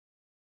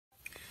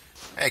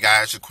Hey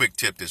guys, a quick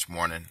tip this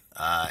morning,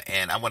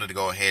 and I wanted to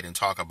go ahead and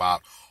talk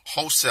about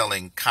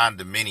wholesaling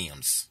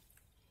condominiums.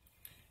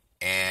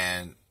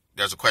 And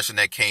there's a question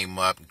that came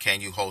up: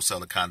 can you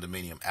wholesale a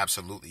condominium?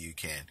 Absolutely, you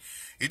can.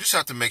 You just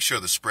have to make sure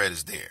the spread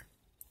is there.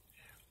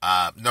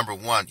 Number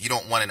one, you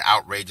don't want an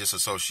outrageous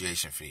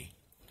association fee.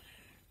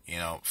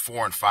 $400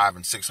 and $500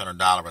 and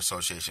 $600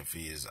 association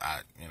fee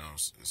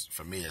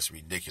for me, it's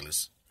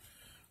ridiculous.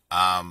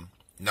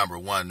 Number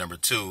one. Number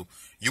two,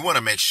 you want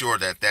to make sure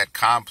that that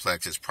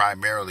complex is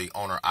primarily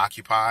owner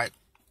occupied,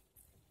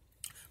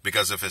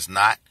 because if it's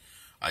not,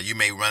 you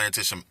may run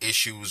into some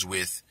issues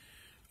with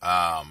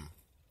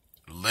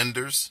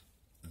lenders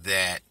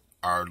that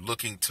are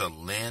looking to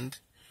lend.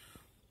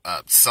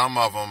 Some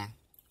of them,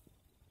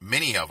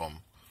 many of them,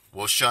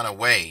 will shun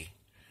away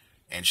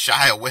and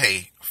shy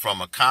away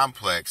from a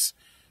complex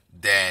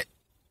that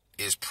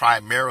is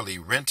primarily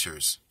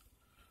renters.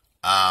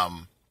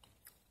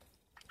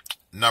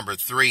 Number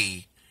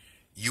three,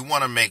 you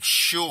want to make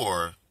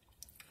sure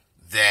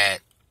that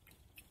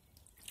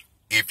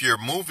if you're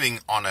moving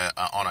on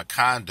a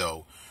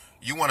condo,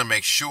 you want to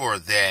make sure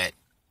that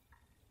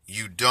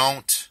you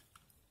don't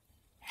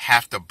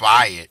have to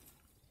buy it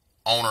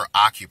owner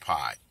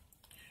occupied.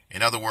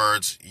 In other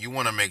words, you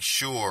want to make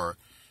sure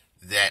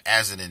that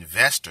as an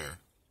investor,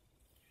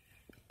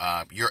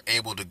 you're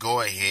able to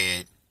go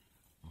ahead,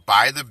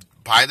 buy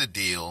the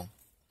deal,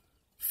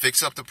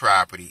 fix up the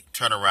property,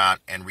 turn around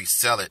and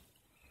resell it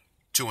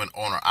to an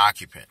owner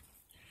occupant.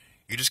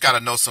 You just got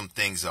to know some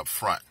things up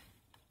front.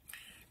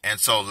 And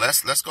so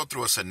let's go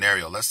through a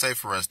scenario. Let's say,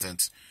 for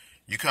instance,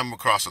 you come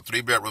across a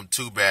 3-bedroom,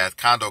 2-bath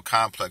condo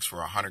complex for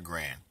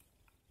 $100,000.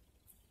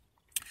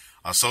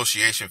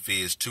 Association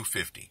fee is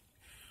 $250.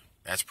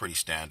 That's pretty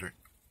standard.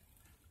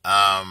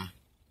 But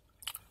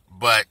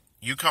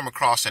you come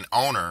across an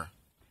owner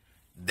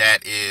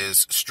that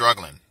is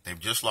struggling. They've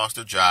just lost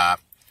their job,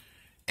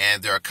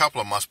 and they're a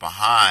couple of months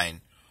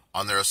behind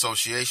on their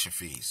association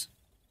fees.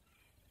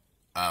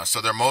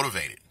 So they're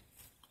motivated.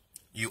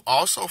 You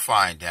also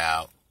find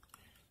out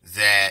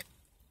that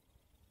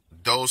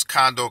those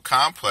condo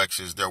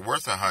complexes, they're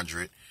worth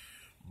 $100,000,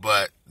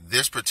 but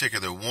this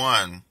particular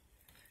one,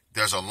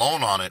 there's a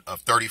loan on it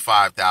of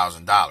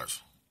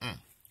 $35,000.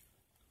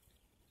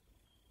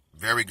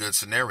 Very good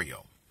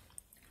scenario.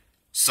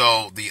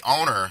 So the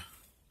owner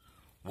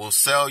will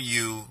sell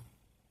you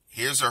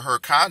his or her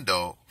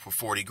condo for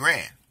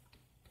 $40,000.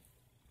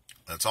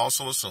 Let's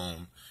also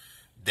assume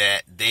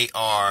that they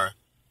are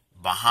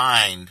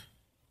behind,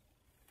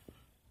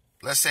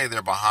 let's say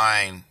they're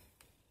behind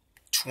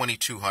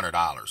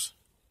 $2,200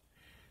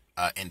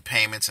 in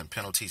payments and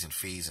penalties and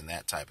fees and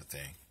that type of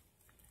thing.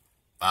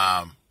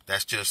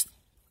 That's just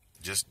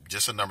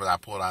a number that I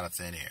pulled out of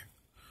thin air.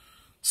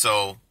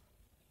 So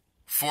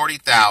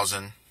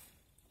 $40,000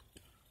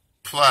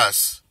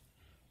 plus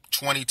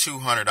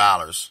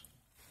 $2,200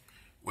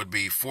 would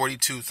be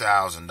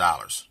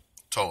 $42,000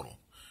 total.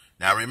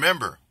 Now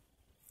remember,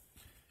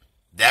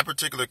 that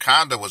particular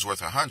condo was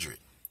worth $100,000.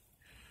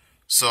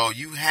 So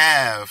you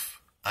have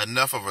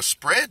enough of a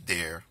spread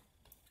there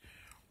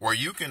where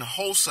you can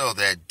wholesale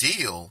that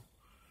deal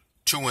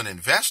to an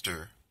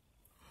investor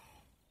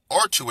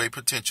or to a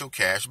potential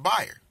cash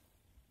buyer.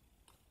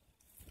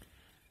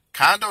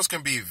 Condos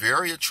can be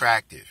very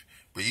attractive,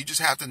 but you just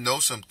have to know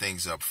some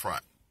things up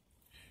front.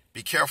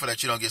 Be careful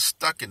that you don't get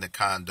stuck in the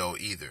condo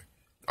either,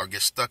 or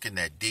get stuck in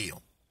that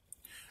deal.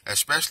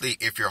 Especially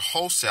if you're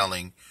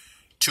wholesaling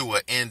to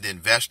an end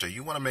investor,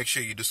 you want to make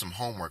sure you do some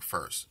homework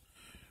first.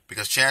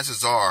 Because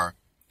chances are,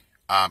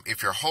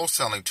 if you're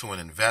wholesaling to an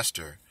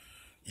investor,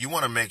 you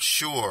want to make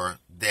sure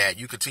that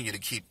you continue to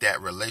keep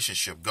that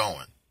relationship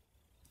going.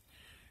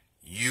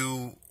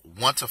 You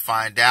want to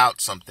find out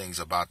some things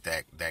about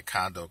that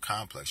condo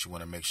complex. You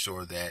want to make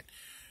sure that,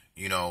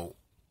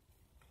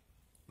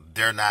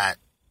 they're not,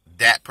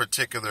 that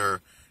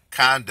particular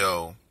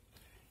condo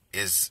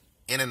is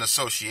in an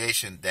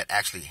association that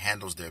actually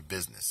handles their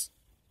business.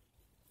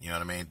 You know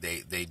what I mean?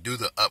 They do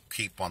the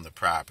upkeep on the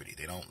property.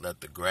 They don't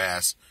let the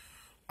grass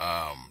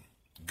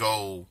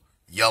go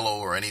yellow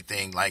or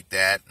anything like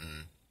that.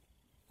 And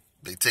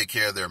they take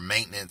care of their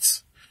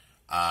maintenance.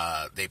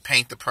 They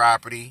paint the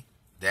property,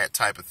 that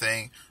type of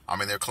thing. I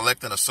mean, they're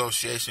collecting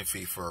association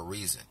fee for a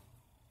reason.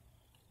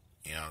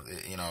 You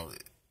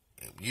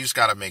just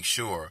got to make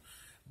sure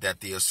that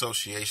the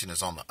association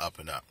is on the up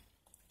and up,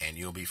 and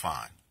you'll be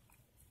fine.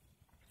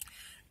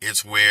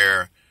 It's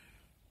where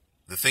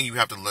the thing you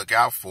have to look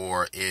out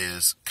for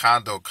is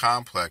condo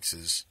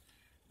complexes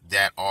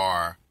that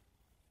are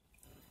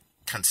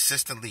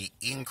consistently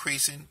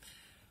increasing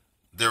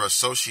their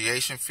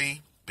association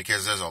fee,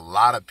 because there's a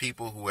lot of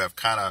people who have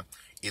kind of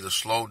either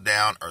slowed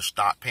down or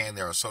stopped paying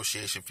their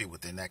association fee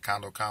within that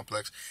condo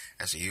complex.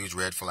 That's a huge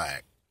red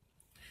flag.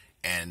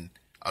 And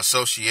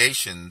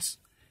associations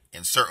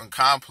in certain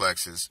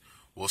complexes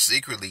will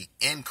secretly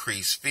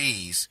increase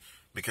fees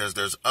because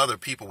there's other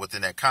people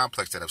within that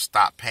complex that have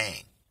stopped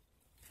paying.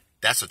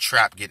 That's a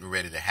trap getting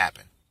ready to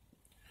happen.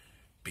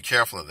 Be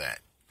careful of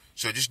that.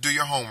 So just do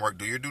your homework,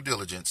 do your due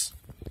diligence,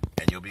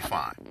 and you'll be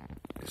fine.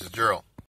 This is Gerald.